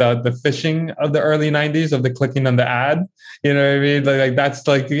like the phishing of the early 90s of the clicking on the ad. You know what I mean? Like that's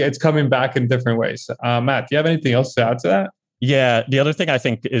like, it's coming back in different ways. Matt, do you have anything else to add to that? Yeah, the other thing I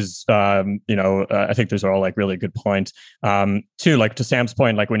think is, I think those are all like really good points. Too, like to Sam's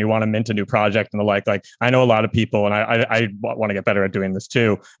point, like when you want to mint a new project and the like I know a lot of people, and I want to get better at doing this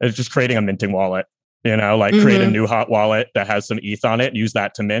too. It's just creating a minting wallet. Create a new hot wallet that has some ETH on it, use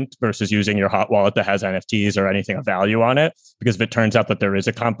that to mint versus using your hot wallet that has NFTs or anything of value on it. Because if it turns out that there is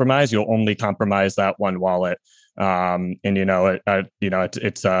a compromise, you'll only compromise that one wallet.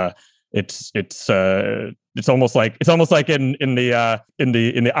 It's almost like in the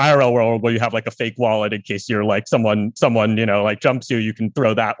IRL world where you have like a fake wallet in case you're like someone like jumps you can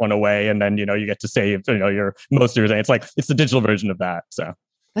throw that one away and then you get to save your most of your thing. It's the digital version of that. So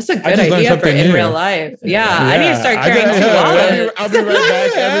that's a good idea for in real life. Yeah, I need to start carrying 2 wallets. I'll be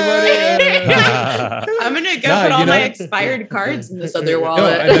right back, everybody. I'm gonna go put all my expired cards in this other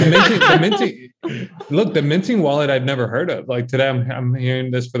wallet. The minting wallet I've never heard of. Like today, I'm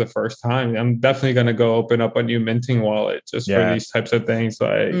hearing this for the first time. I'm definitely gonna go open up a new minting wallet just for these types of things.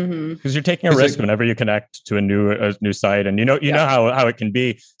 Like because you're taking a risk whenever you connect to a new site, and you know how it can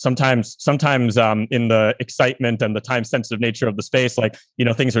be. Sometimes in the excitement and the time sensitive nature of the space, like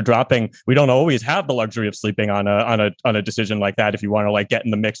things are dropping. We don't always have the luxury of sleeping on a decision like that if you want to like get in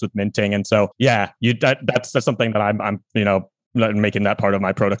the mix with minting. And so that's something that I'm making that part of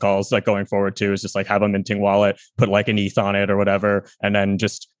my protocols like going forward too, is just like have a minting wallet, put like an ETH on it or whatever, and then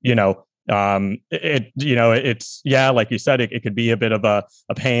just it's like you said, it could be a bit of a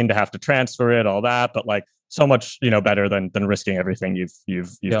pain to have to transfer it, all that, but like so much better than risking everything you've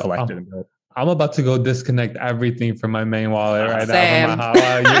collected and built. I'm about to go disconnect everything from my main wallet right Same. now. From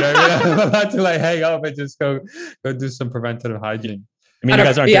my I'm about to like hang up and just go do some preventative hygiene. I mean, you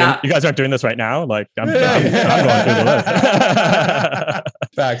guys aren't doing this right now. Like I'm going through the list.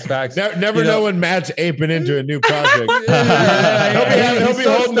 Facts. Never know when Matt's aping into a new project. He'll be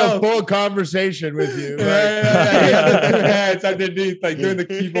holding a full conversation with you. It's underneath, like doing the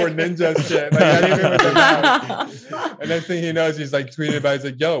keyboard ninja shit. And next thing he knows, he's like tweeting about. He's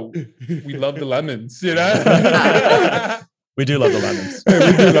like, "Yo, we love the lemons," We do love the lemons. We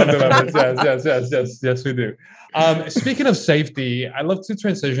do love the lemons. Yes, we do. Speaking of safety, I'd love to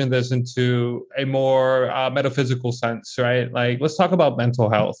transition this into a more metaphysical sense, right? Like, let's talk about mental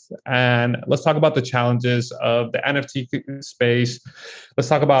health and let's talk about the challenges of the NFT space. Let's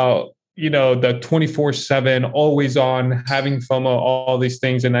talk about, the 24/7, always on, having FOMO, all these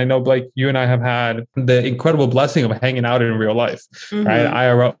things. And I know, Blake, you and I have had the incredible blessing of hanging out in real life, right?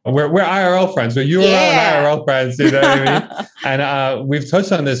 IRL, we're IRL friends, but you and I are IRL friends, you know what I mean? And we've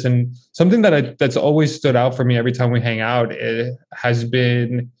touched on this, and something that's always stood out for me every time we hang out, it has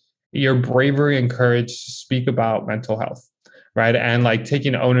been your bravery and courage to speak about mental health, right? And like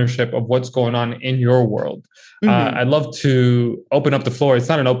taking ownership of what's going on in your world. I'd love to open up the floor. It's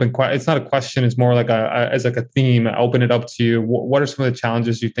not it's not a question. It's more like a theme. I open it up to you. What are some of the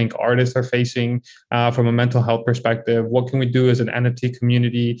challenges you think artists are facing from a mental health perspective? What can we do as an NFT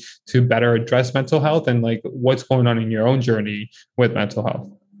community to better address mental health? And like, what's going on in your own journey with mental health?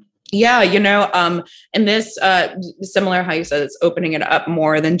 Yeah, and this similar how you said it's opening it up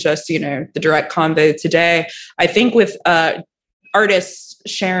more than just, the direct convo today. I think with artists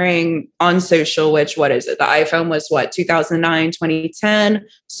sharing on social, which, what is it? The iPhone was 2009, 2010.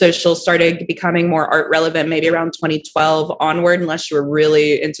 Social started becoming more art relevant, maybe around 2012 onward, unless you were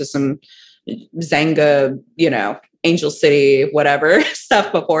really into some Zanga, Angel City, whatever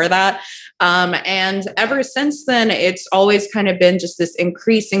stuff before that. And ever since then, it's always kind of been just this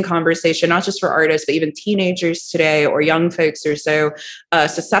increasing conversation, not just for artists, but even teenagers today or young folks are so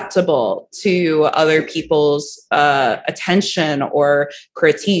susceptible to other people's attention or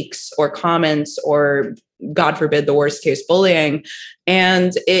critiques or comments or, God forbid, the worst case, bullying.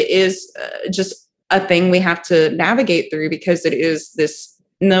 And it is just a thing we have to navigate through because it is this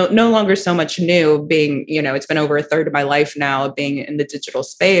no longer so much new being, it's been over a third of my life now of being in the digital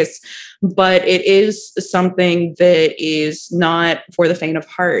space, but it is something that is not for the faint of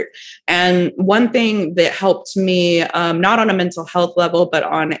heart. And one thing that helped me, not on a mental health level, but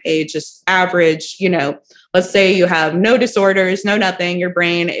on a just average, let's say you have no disorders, no nothing, your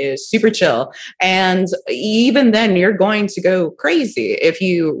brain is super chill. And even then you're going to go crazy if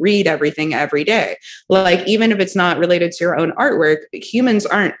you read everything every day. Like, even if it's not related to your own artwork, humans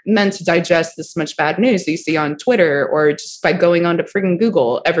aren't meant to digest this much bad news that you see on Twitter or just by going on to friggin'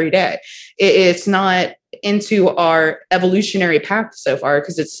 Google every day. It's not into our evolutionary path so far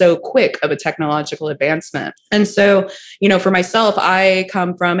because it's so quick of a technological advancement. And so, for myself, I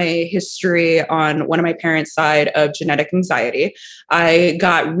come from a history on one of my parents' side of genetic anxiety. I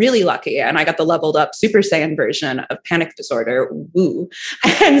got really lucky and I got the leveled up Super Saiyan version of panic disorder. Woo.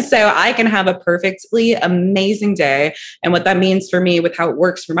 And so I can have a perfectly amazing day. And what that means for me with how it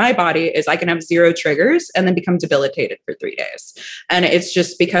works for my body is I can have 0 triggers and then become debilitated for 3 days. And it's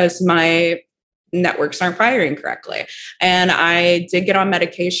just because my networks aren't firing correctly. And I did get on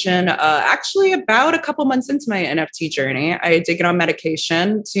medication, actually about a couple months into my NFT journey. I did get on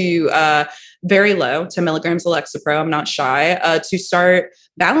medication to very low, 10 milligrams of Lexapro, I'm not shy, to start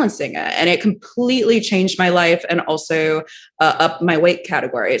balancing it. And it completely changed my life and also up my weight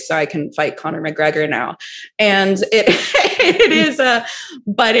category. So I can fight Conor McGregor now. And it is,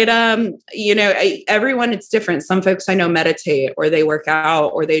 but it, everyone, it's different. Some folks I know meditate or they work out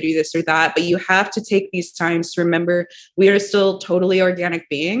or they do this or that, but you have to take these times to remember we are still totally organic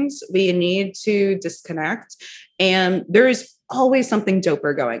beings. We need to disconnect. And there is always something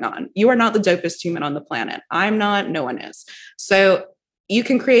doper going on. You are not the dopest human on the planet. I'm not, no one is. So you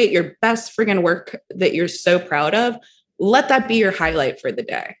can create your best friggin' work that you're so proud of. Let that be your highlight for the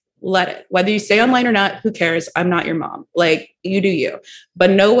day. Let it, whether you stay online or not, who cares? I'm not your mom. Like, you do you, but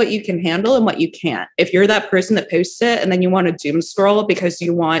know what you can handle and what you can't. If you're that person that posts it and then you want to doom scroll because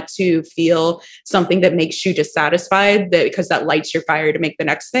you want to feel something that makes you dissatisfied, that because that lights your fire to make the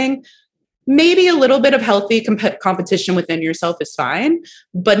next thing, maybe a little bit of healthy competition within yourself is fine,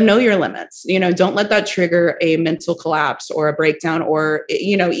 but know your limits. Don't let that trigger a mental collapse or a breakdown or,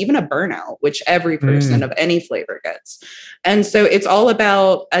 even a burnout, which every person of any flavor gets. And so it's all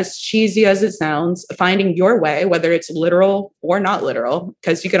about, as cheesy as it sounds, finding your way, whether it's literal or not literal,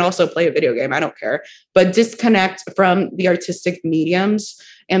 because you can also play a video game. I don't care, but disconnect from the artistic mediums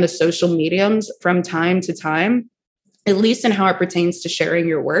and the social mediums from time to time, at least in how it pertains to sharing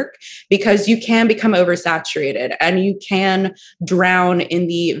your work, because you can become oversaturated and you can drown in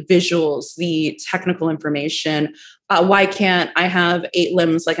the visuals, the technical information. Why can't I have 8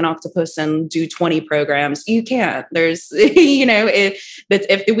 limbs like an octopus and do 20 programs? You can't. There's,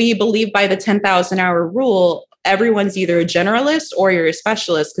 if we believe by the 10,000 hour rule, everyone's either a generalist or you're a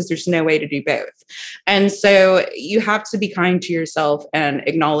specialist because there's no way to do both. And so you have to be kind to yourself and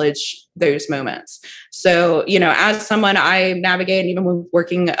acknowledge those moments. So, as someone I navigate, and even when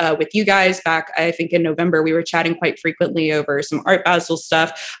working with you guys back, I think in November, we were chatting quite frequently over some Art Basel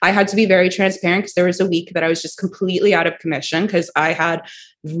stuff. I had to be very transparent because there was a week that I was just completely out of commission because I had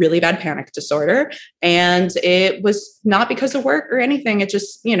really bad panic disorder. And it was not because of work or anything. It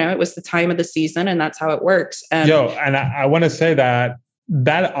just, it was the time of the season and that's how it works. And I want to say that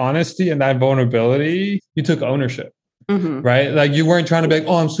honesty and that vulnerability, you took ownership. Mm-hmm. Right? Like, you weren't trying to be like,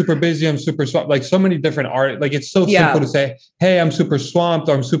 oh, I'm super busy, I'm super swamped. Like, so many different art. Like, it's so simple to say, hey, I'm super swamped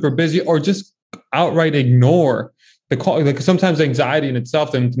or I'm super busy, or just outright ignore the call. Like, sometimes anxiety in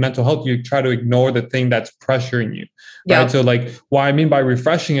itself and mental health, you try to ignore the thing that's pressuring you. Right. So like, what I mean by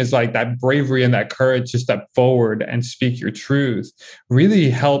refreshing is like that bravery and that courage to step forward and speak your truth really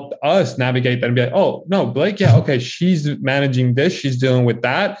helped us navigate that and be like, oh no, Blake, yeah, okay, she's managing this, she's dealing with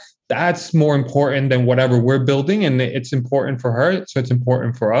that. That's more important than whatever we're building. And it's important for her. So it's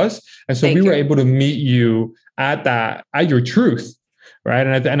important for us. And so we were able to meet you at your truth. Right.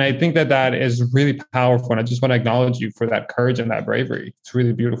 And I think that is really powerful. And I just want to acknowledge you for that courage and that bravery. It's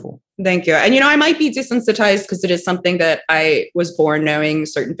really beautiful. Thank you. And, I might be desensitized because it is something that I was born knowing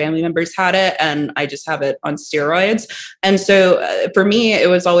certain family members had it, and I just have it on steroids. And so for me, it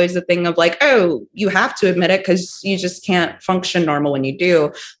was always a thing of like, oh, you have to admit it because you just can't function normal when you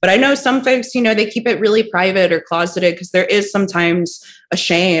do. But I know some folks, they keep it really private or closeted because there is sometimes a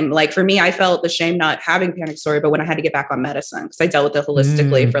shame. Like for me, I felt the shame not having panic disorder, but when I had to get back on medicine because I dealt with it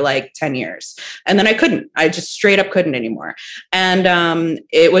holistically for like 10 years. And then I just straight up couldn't anymore. And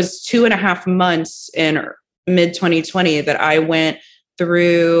it was 2.5 months in mid 2020 that I went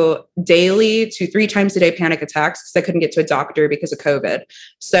through daily to 3 times a day panic attacks because I couldn't get to a doctor because of COVID.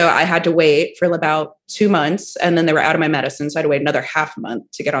 So I had to wait for about 2 months, and then they were out of my medicine. So I had to wait another half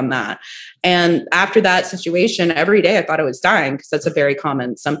month to get on that. And after that situation, every day I thought I was dying because that's a very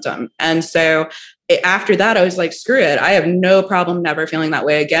common symptom. And so after that, I was like, screw it. I have no problem never feeling that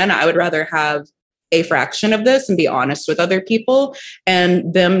way again. I would rather have a fraction of this and be honest with other people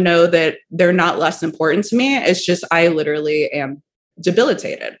and them know that they're not less important to me. It's just, I literally am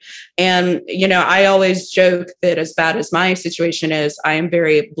debilitated. And, I always joke that as bad as my situation is, I am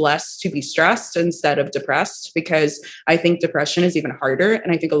very blessed to be stressed instead of depressed, because I think depression is even harder.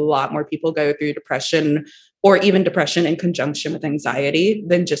 And I think a lot more people go through depression, or even depression in conjunction with anxiety,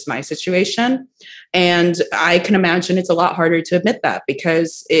 than just my situation. And I can imagine it's a lot harder to admit that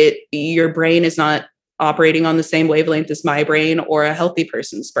because your brain is not operating on the same wavelength as my brain or a healthy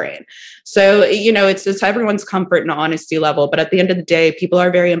person's brain. So, it's everyone's comfort and honesty level. But at the end of the day, people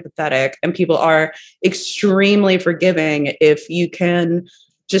are very empathetic and people are extremely forgiving if you can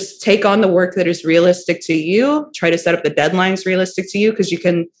just take on the work that is realistic to you, try to set up the deadlines realistic to you, because you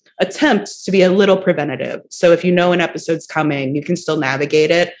can attempt to be a little preventative. So if an episode's coming, you can still navigate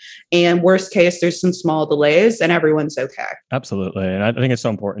it. And worst case, there's some small delays and everyone's okay. Absolutely. And I think it's so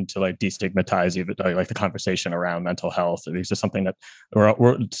important to destigmatize even like the conversation around mental health. It's just something that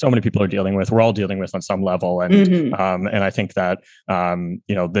we're so many people are dealing with. We're all dealing with on some level. And and I think that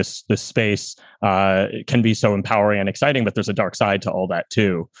this space can be so empowering and exciting, but there's a dark side to all that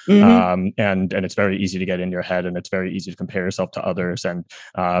too. And it's very easy to get in your head, and it's very easy to compare yourself to others. And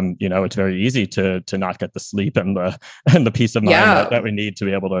it's very easy to not get the sleep and the peace of mind that we need to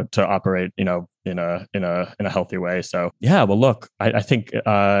be able to operate, in a healthy way. So yeah, well, look, I think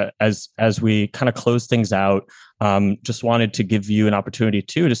as we kind of close things out, just wanted to give you an opportunity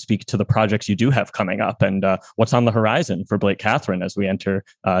too to speak to the projects you do have coming up and what's on the horizon for Blake Kathryn as we enter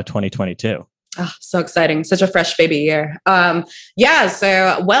 2022. Oh, so exciting. Such a fresh baby year.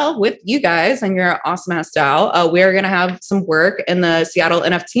 So with you guys and your awesome ass DAO, we're going to have some work in the Seattle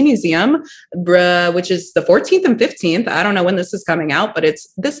NFT Museum, which is the 14th and 15th. I don't know when this is coming out, but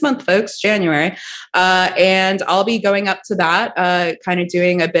it's this month, folks, January. And I'll be going up to that, kind of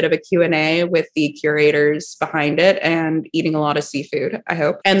doing a bit of a Q&A with the curators behind it and eating a lot of seafood, I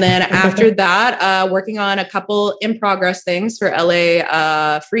hope. And then after that, working on a couple in progress things for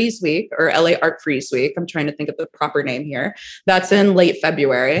LA Freeze Week, or LA Art Freeze Week. I'm trying to think of the proper name here. That's in late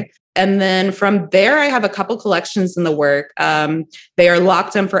February. And then from there, I have a couple collections in the work. They are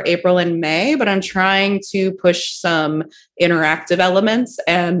locked in for April and May, but I'm trying to push some interactive elements.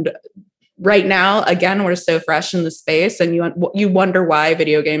 And right now, again, we're so fresh in the space, and you wonder why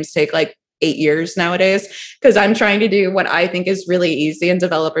video games take like 8 years nowadays, because I'm trying to do what I think is really easy, and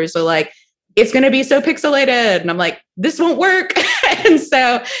developers are like, it's going to be so pixelated. And I'm like, this won't work. And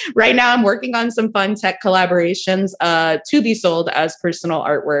so right now I'm working on some fun tech collaborations to be sold as personal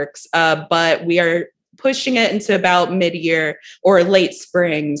artworks. But we are pushing it into about mid-year or late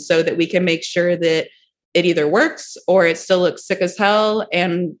spring so that we can make sure that it either works or it still looks sick as hell.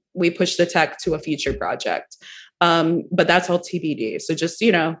 And we push the tech to a future project. But that's all TBD. So just,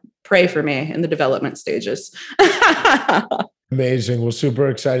 pray for me in the development stages. Amazing. Well, super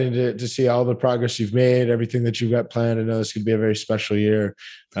exciting to see all the progress you've made, everything that you've got planned. I know this could be a very special year.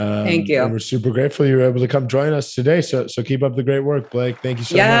 Thank you. And we're super grateful you were able to come join us today. So keep up the great work, Blake. Thank you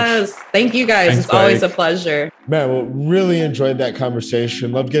so much. Yes. Thank you guys. Thanks, it's always Blake. a pleasure. Man, well, really enjoyed that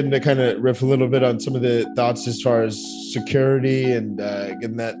conversation. Love getting to kind of riff a little bit on some of the thoughts as far as security and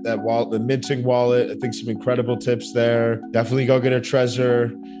getting that wallet, the minting wallet. I think some incredible tips there. Definitely go get a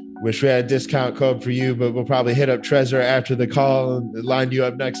Trezor. Wish we had a discount code for you, but we'll probably hit up Trezor after the call and line you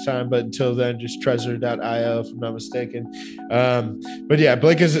up next time. But until then, just trezor.io if I'm not mistaken. But yeah,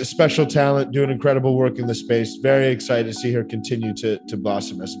 Blake is a special talent, doing incredible work in the space. Very excited to see her continue to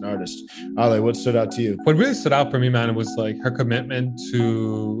blossom as an artist. Ale, what stood out to you? What really stood out for me, man, was like her commitment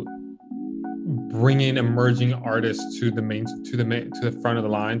to bringing emerging artists to the front of the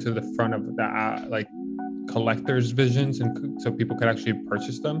line, to the front of the collectors' visions, and so people could actually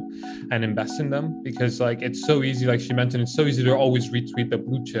purchase them and invest in them, because like it's so easy, like she mentioned, it's so easy to always retweet the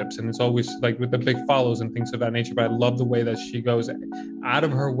blue chips, and it's always like with the big follows and things of that nature. But I love the way that she goes out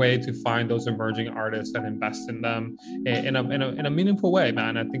of her way to find those emerging artists and invest in them in a meaningful way,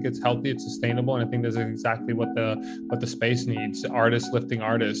 man. I think it's healthy, it's sustainable, and I think that's exactly what the space needs. Artists lifting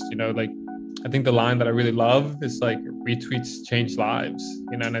artists, you know, like I think the line that I really love is like retweets change lives,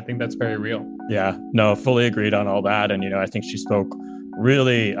 you know, and I think that's very real. Yeah, no, fully agreed on all that. And, you know, I think she spoke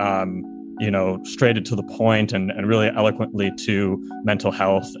really, straight to the point and really eloquently to mental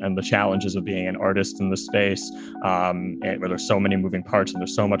health and the challenges of being an artist in the space, where there's so many moving parts and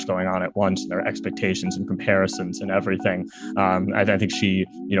there's so much going on at once, and there are expectations and comparisons and everything. I think she,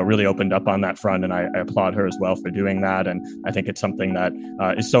 really opened up on that front, and I applaud her as well for doing that. And I think it's something that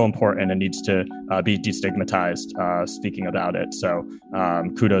is so important and needs to be destigmatized, speaking about it. So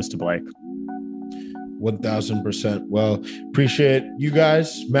kudos to Blake. 1000%. Well, appreciate you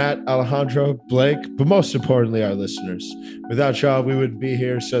guys, Matt, Alejandro, Blake, but most importantly, our listeners. Without y'all, we wouldn't be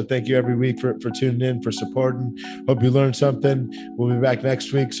here. So thank you every week for tuning in, for supporting. Hope you learned something. We'll be back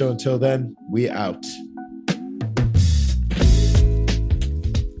next week. So until then, we out.